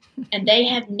 And they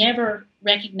have never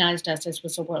recognized us as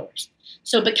whistleblowers.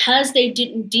 So because they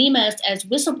didn't deem us as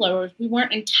whistleblowers, we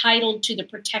weren't entitled to the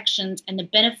protections and the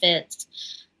benefits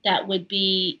that would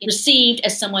be received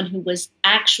as someone who was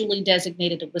actually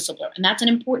designated a whistleblower. And that's an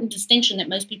important distinction that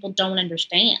most people don't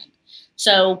understand.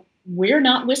 So we're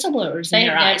not whistleblowers. They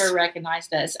never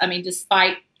recognized us.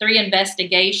 Despite 3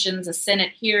 investigations, a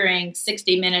Senate hearing,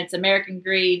 60 Minutes, American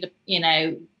Greed,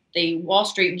 the Wall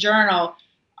Street Journal,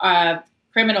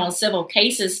 criminal and civil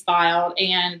cases filed,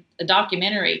 and a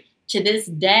documentary, to this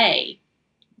day,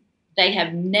 they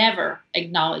have never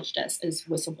acknowledged us as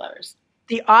whistleblowers.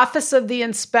 The Office of the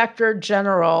Inspector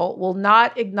General will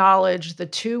not acknowledge the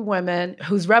 2 women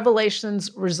whose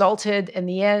revelations resulted in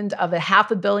the end of a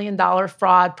 $500 million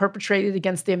fraud perpetrated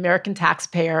against the American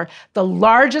taxpayer, the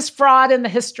largest fraud in the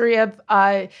history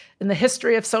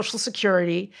of Social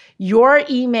Security. Your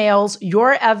emails,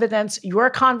 your evidence, your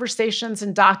conversations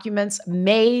and documents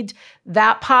made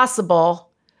that possible,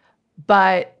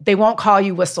 but they won't call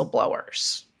you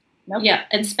whistleblowers. Nope. Yeah,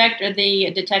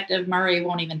 the Detective Murray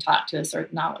won't even talk to us or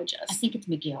acknowledge us. I think it's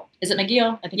McGill. Is it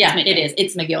McGill? I think it's McGill. It is.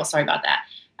 It's McGill. Sorry about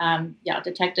that.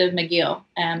 Detective McGill.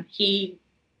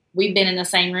 We've been in the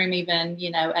same room even,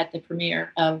 at the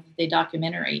premiere of the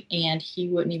documentary, and he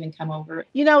wouldn't even come over.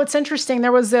 It's interesting.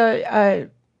 There was a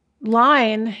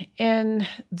line in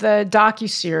the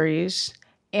docuseries,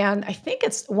 and I think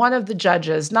it's one of the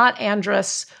judges, not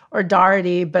Andrus or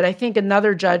Daugherty, but I think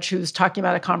another judge who's talking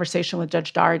about a conversation with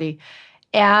Judge Daugherty.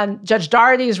 And Judge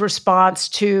Daugherty's response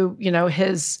to,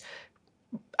 his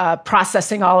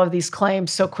processing all of these claims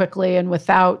so quickly and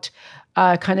without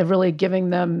kind of really giving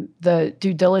them the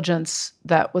due diligence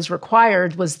that was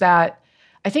required was that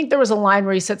I think there was a line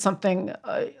where he said something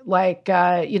like,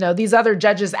 these other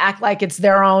judges act like it's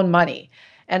their own money.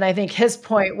 And I think his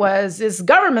point was, it's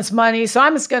government's money, so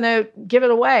I'm just going to give it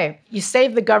away. You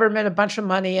save the government a bunch of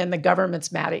money and the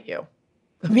government's mad at you.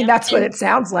 That's what it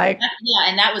sounds like.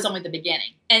 And that was only the beginning.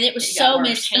 And it was so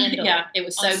mishandled. Yeah, it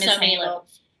was so mishandled.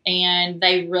 And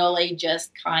they really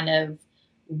just kind of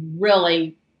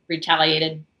really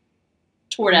retaliated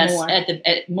toward us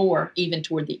more even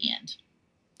toward the end.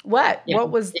 What? Yeah.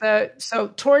 What was so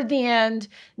toward the end,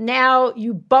 now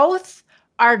you both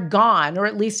are gone, or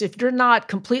at least if you're not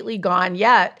completely gone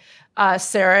yet,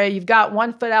 Sarah, you've got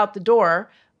one foot out the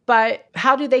door, but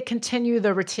how do they continue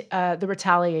the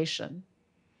retaliation?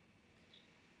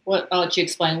 Well, I'll let you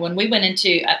explain. When we went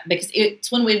into, because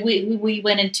it's when we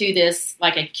went into this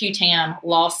like a QTAM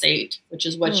lawsuit, which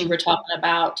is what you were talking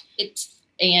about. It's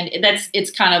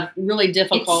kind of really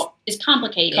difficult. It's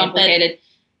complicated.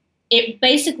 It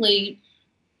basically,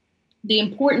 the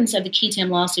importance of the QTAM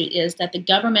lawsuit is that the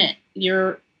government,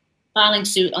 you're filing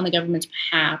suit on the government's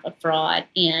behalf of fraud,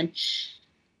 and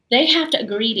they have to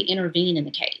agree to intervene in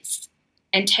the case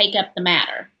and take up the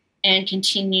matter and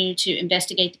continue to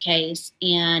investigate the case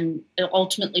and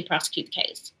ultimately prosecute the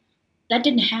case. That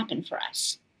didn't happen for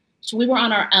us. So we were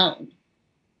on our own.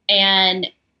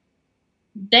 And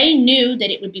they knew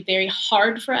that it would be very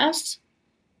hard for us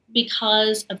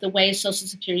because of the way Social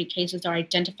Security cases are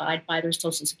identified by their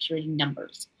Social Security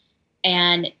numbers.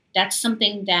 And that's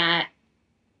something that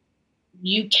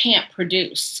you can't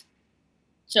produce.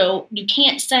 So you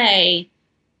can't say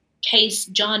case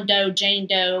John Doe, Jane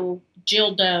Doe,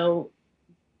 Jill Doe,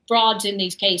 frauds in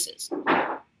these cases,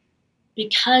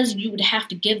 because you would have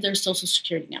to give their Social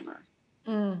Security number.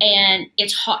 And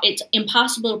it's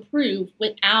impossible to prove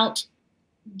without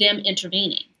them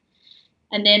intervening.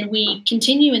 And then we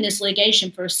continue in this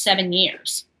litigation for 7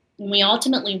 years, and we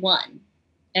ultimately won.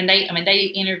 And they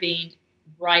intervened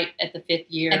right at the 5th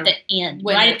year. At the end.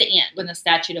 When the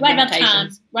statute of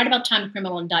limitations. Right about time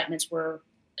criminal indictments were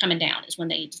coming down is when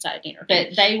they decided to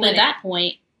intervene. But at that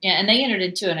point... Yeah, and they entered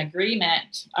into an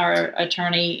agreement, our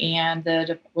attorney and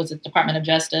the Department of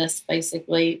Justice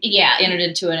basically entered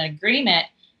into an agreement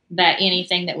that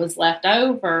anything that was left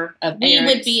over of we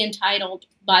would be entitled,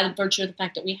 by the virtue of the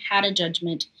fact that we had a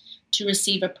judgment, to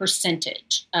receive a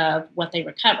percentage of what they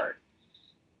recovered.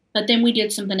 But then we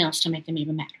did something else to make them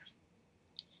even madder.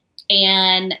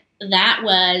 And that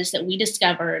was that we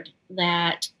discovered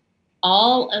that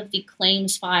all of the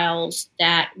claims files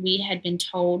that we had been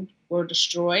told were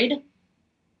destroyed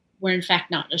were in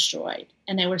fact not destroyed.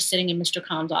 And they were sitting in Mr.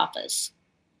 Khan's office.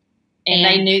 And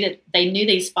they knew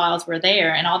these files were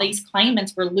there, and all these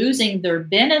claimants were losing their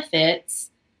benefits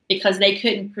because they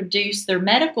couldn't produce their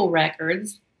medical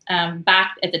records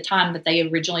back at the time that they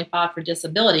originally filed for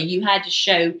disability. You had to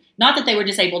show, not that they were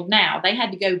disabled now, they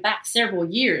had to go back several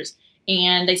years.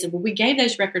 And they said, well, we gave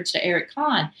those records to Eric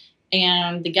Khan.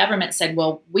 And the government said,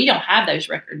 well, we don't have those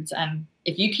records.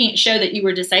 If you can't show that you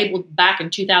were disabled back in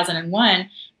 2001,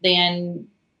 then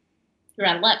you're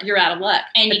out of luck.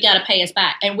 And you got to pay us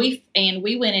back. And we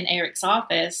went in Eric's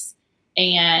office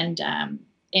and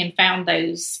found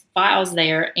those files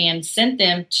there and sent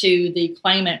them to the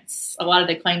claimants. A lot of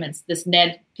the claimants, this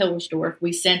Ned Pillersdorf,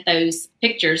 we sent those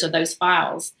pictures of those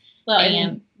files. Well,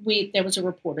 and there was a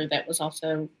reporter that was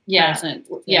also present.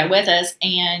 Yeah, with us.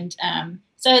 And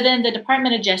so then the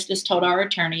Department of Justice told our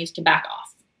attorneys to back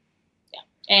off. Yeah,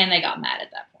 and they got mad at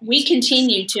that point. We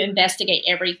continued to investigate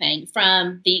everything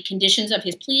from the conditions of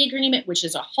his plea agreement, which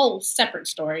is a whole separate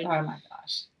story. Oh, my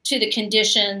gosh. To the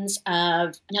conditions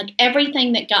of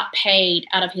everything that got paid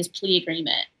out of his plea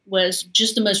agreement was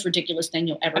just the most ridiculous thing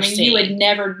you'll ever see. You would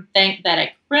never think that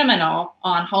a criminal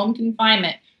on home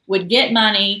confinement would get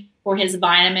money for his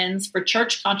vitamins, for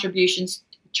church contributions,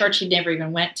 church he never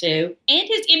even went to, and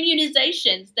his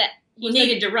immunizations that he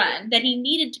needed to run, that he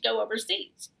needed to go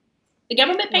overseas. The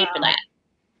government paid for that.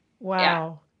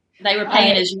 Wow. Yeah. They were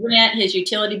paying his rent, his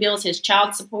utility bills, his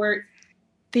child support.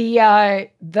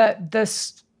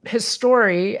 His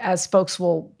story, as folks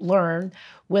will learn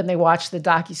when they watch the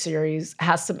docuseries,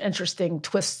 has some interesting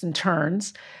twists and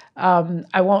turns.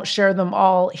 I won't share them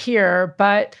all here,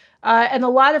 but and a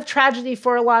lot of tragedy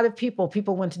for a lot of people.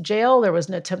 People went to jail. There was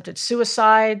an attempted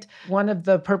suicide. One of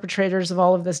the perpetrators of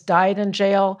all of this died in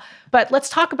jail. But let's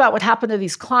talk about what happened to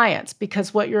these clients,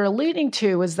 because what you're alluding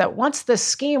to is that once this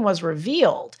scheme was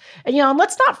revealed, and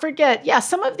let's not forget,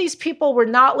 some of these people were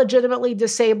not legitimately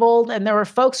disabled, and there were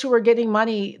folks who were getting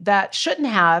money that shouldn't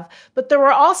have, but there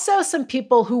were also some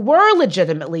people who were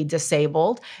legitimately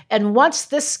disabled. And once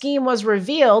this scheme was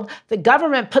revealed, the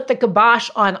government put the kibosh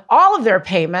on all of their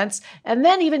payments, and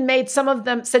then even made some of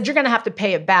them, said, you're going to have to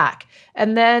pay it back.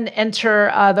 And then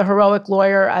enter the heroic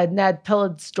lawyer, Ned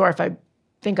Pillersdorf, I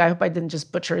hope I didn't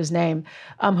just butcher his name,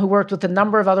 who worked with a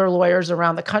number of other lawyers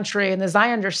around the country, and as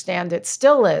I understand it,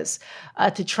 still is,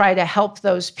 to try to help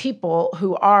those people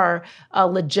who are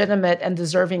legitimate and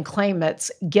deserving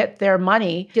claimants get their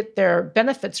money, get their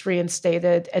benefits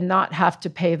reinstated, and not have to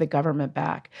pay the government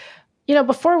back.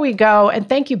 Before we go, and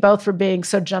thank you both for being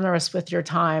so generous with your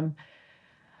time,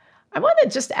 I want to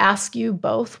just ask you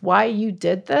both why you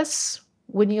did this.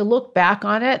 When you look back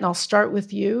on it, and I'll start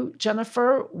with you,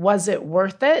 Jennifer, was it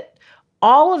worth it?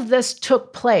 All of this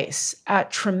took place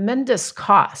at tremendous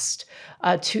cost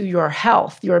to your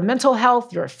health, your mental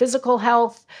health, your physical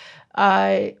health.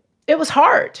 It was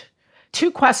hard.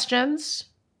 2 questions.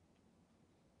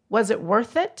 Was it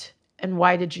worth it? And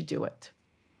why did you do it?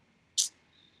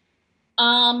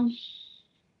 I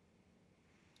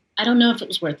don't know if it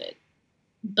was worth it,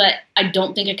 but I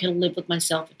don't think I could have lived with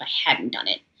myself if I hadn't done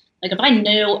it. Like if I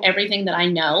knew everything that I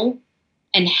know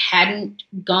and hadn't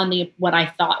gone what I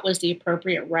thought was the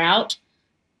appropriate route,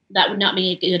 that would not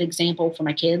be a good example for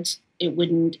my kids. It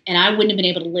wouldn't, and I wouldn't have been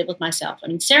able to live with myself. I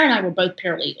mean, Sarah and I were both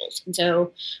paralegals. And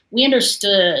so we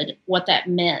understood what that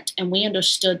meant, and we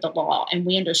understood the law, and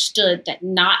we understood that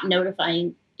not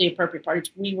notifying the appropriate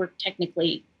parties, we were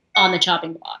technically on the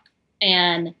chopping block.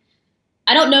 And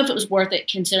I don't know if it was worth it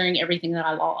considering everything that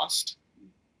I lost,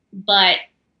 but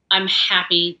I'm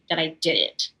happy that I did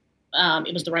it.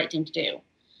 It was the right thing to do.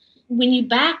 When you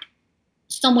back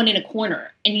someone in a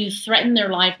corner and you threaten their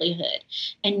livelihood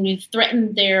and you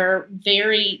threaten their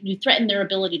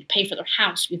ability to pay for their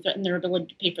house, you threaten their ability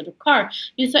to pay for their car,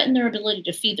 you threaten their ability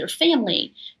to feed their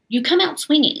family, you come out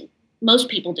swinging. Most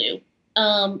people do.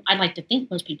 I'd like to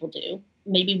think most people do.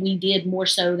 Maybe we did more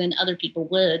so than other people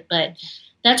would, but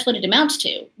that's what it amounts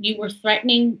to. You were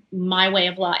threatening my way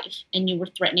of life and you were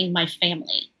threatening my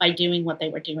family by doing what they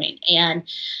were doing. And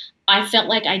I felt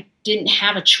like I didn't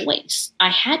have a choice. I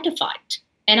had to fight.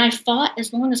 And I fought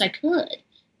as long as I could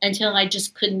until I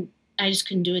just couldn't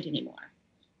do it anymore.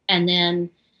 And then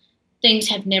things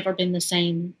have never been the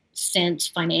same since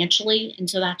financially. And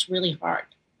so that's really hard.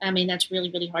 I mean, that's really,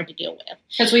 really hard to deal with.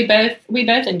 Because we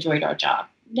both enjoyed our job.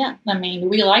 Yeah. I mean,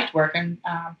 we liked working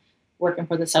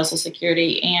for the Social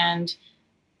Security, and,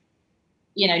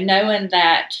 you know, knowing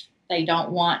that they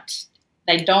don't want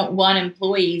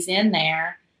employees in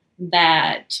there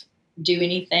that do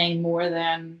anything more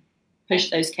than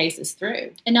push those cases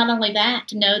through. And not only that,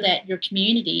 to know that your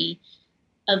community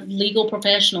of legal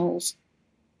professionals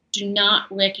do not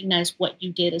recognize what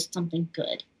you did as something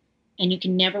good. And you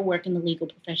can never work in the legal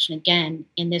profession again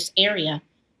in this area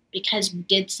because you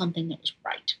did something that was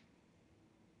right.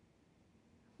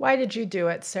 Why did you do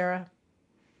it, Sarah?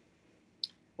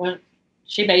 Well,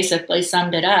 she basically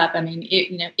summed it up. I mean,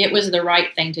 it was the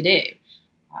right thing to do.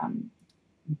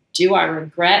 Do I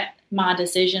regret my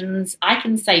decisions? I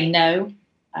can say no.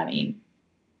 I mean,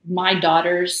 my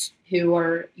daughters who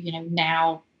are,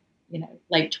 now,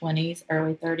 late 20s,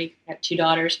 early 30s, I have 2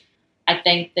 daughters. I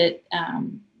think that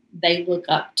they look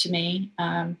up to me.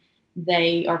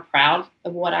 They are proud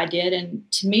of what I did. And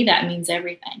to me, that means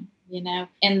everything,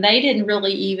 And they didn't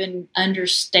really even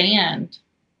understand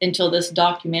until this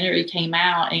documentary came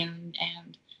out and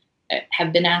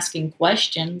have been asking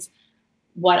questions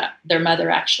what their mother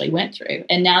actually went through.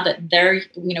 And now that they're,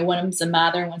 one of them's a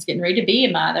mother and one's getting ready to be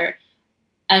a mother,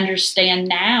 understand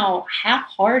now how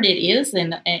hard it is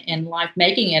in life,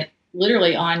 making it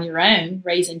literally on your own,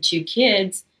 raising 2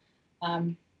 kids,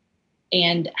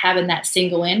 and having that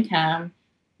single income,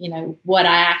 what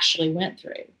I actually went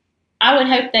through. I would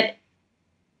hope that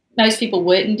most people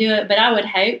wouldn't do it, but I would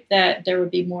hope that there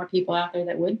would be more people out there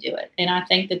that would do it. And I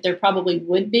think that there probably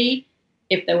would be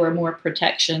if there were more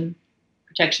protections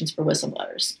for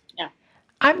whistleblowers. Yeah.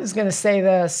 I was going to say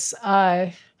this.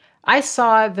 I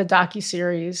saw the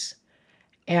docuseries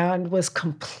and was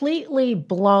completely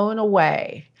blown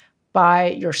away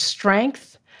by your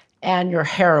strength and your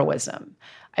heroism.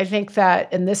 I think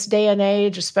that in this day and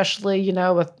age, especially,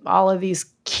 with all of these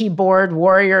keyboard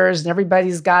warriors and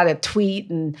everybody's got a tweet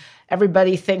and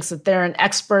everybody thinks that they're an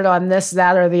expert on this,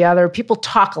 that, or the other, people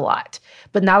talk a lot,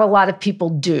 but not a lot of people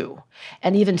do.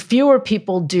 And even fewer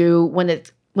people do when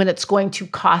it's going to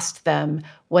cost them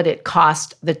what it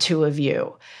cost the 2 of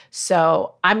you.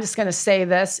 So I'm just going to say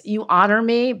this. You honor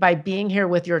me by being here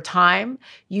with your time.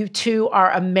 You 2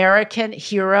 are American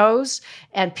heroes,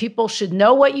 and people should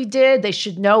know what you did. They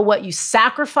should know what you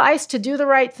sacrificed to do the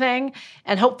right thing.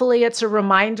 And hopefully it's a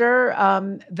reminder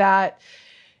that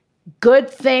good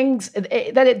things,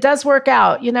 that it does work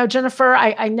out. Jennifer,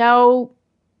 I know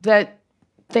that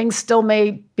things still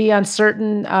may be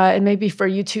uncertain, and maybe for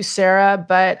you too, Sarah,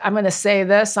 but I'm going to say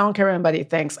this. I don't care what anybody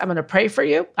thinks. I'm going to pray for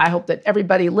you. I hope that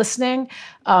everybody listening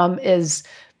is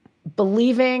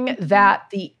believing that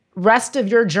the rest of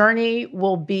your journey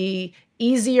will be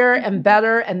easier and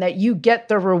better and that you get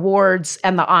the rewards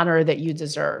and the honor that you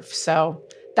deserve. So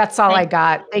that's all I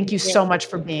got. Thank you so much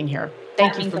for being here.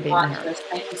 Thank you for being here.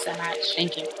 Thank you so much.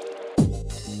 Thank you.